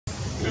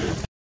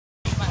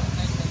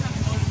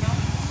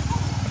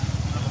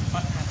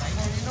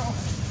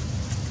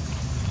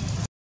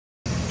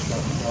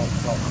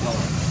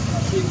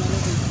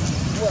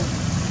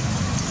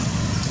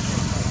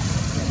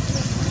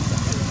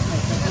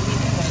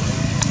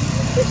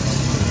Oh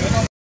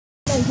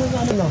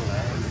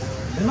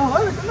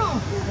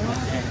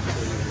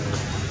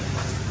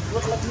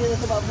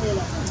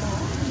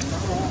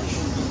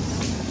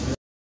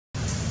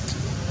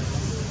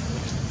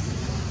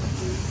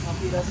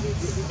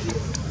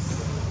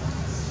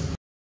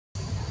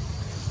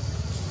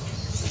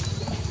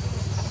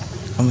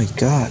my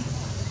god.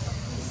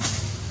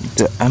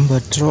 The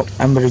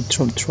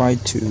Amberi'stroop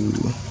tried to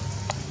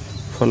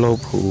follow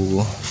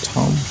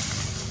Tom.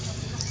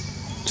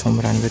 Tom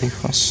ran very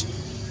fast.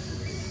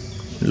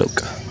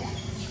 Look.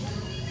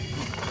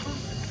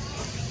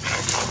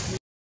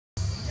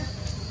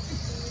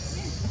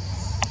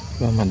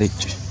 Well,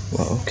 Maddix.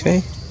 Well,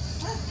 okay.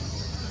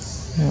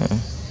 Yeah.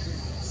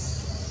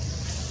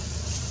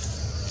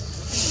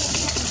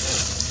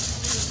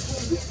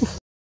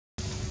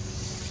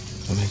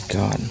 Oh my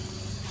god.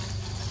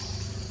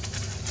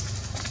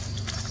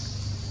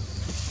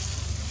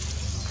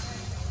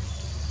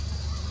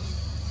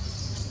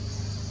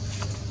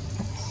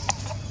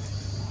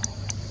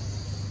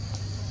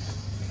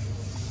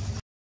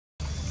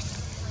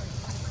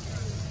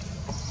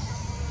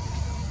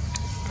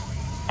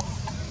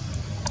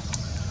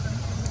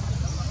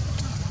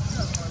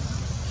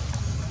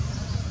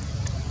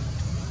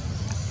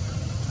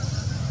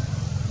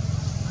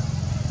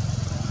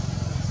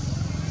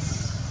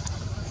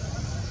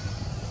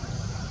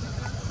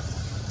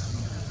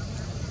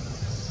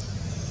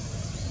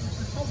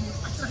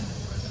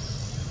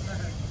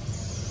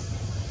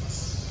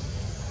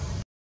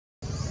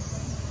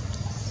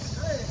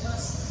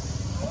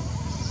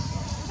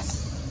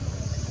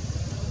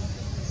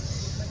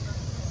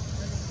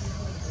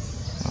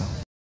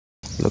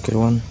 Look at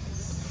one.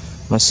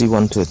 Must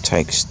want to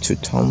attack to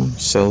Tom,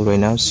 so right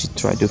now she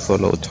try to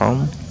follow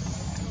Tom.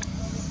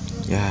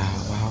 Yeah,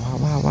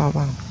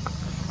 wow.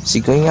 She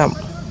going up.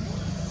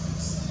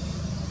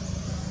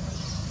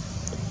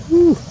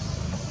 Woo.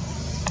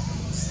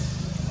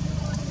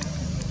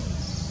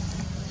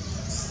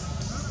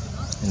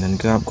 And then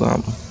go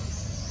up.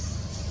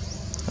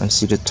 And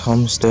see the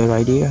Tom stay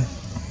right here.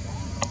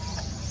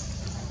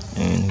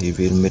 And he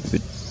will meet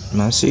with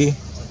Mercy.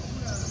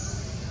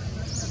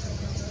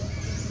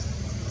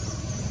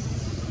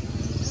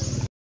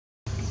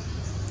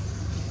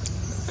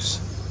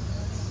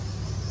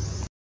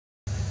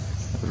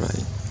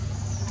 Right.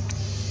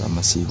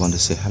 Mercy want to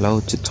say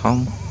hello to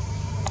Tom.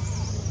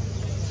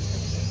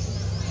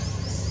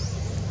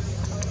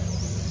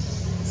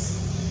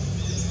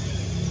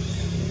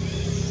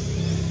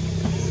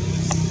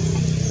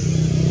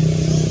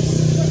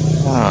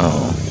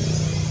 Wow.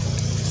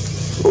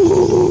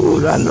 Ooh,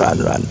 run.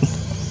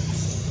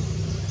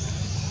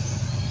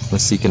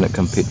 Mercy cannot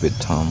compete with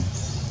Tom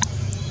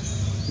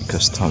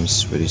because Tom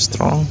is very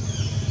strong.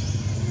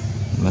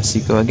 Mercy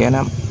go again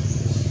up.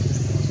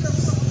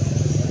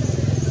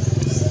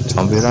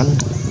 Tom will run.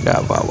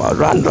 Yeah, wow,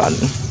 run.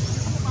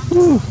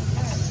 Woo.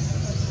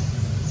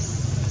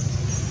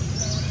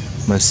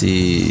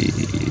 Mercy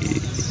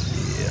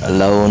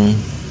alone,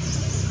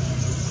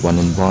 one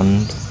in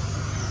one.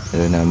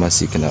 And now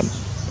Mercy cannot,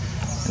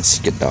 and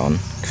she get down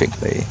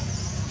quickly.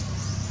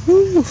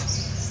 Woo.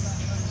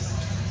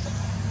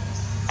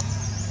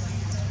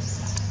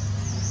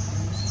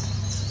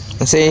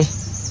 Mercy,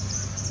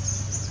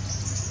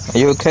 are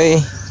you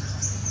okay?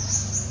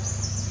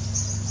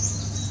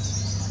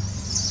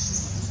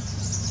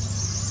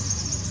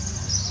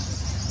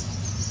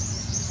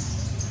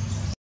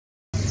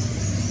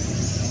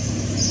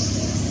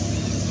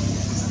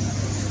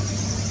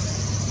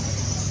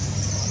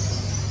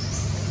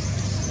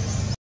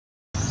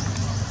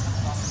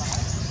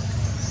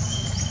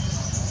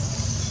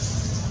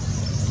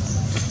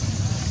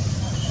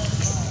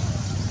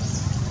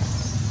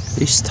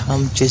 This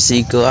time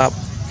Jessie go up.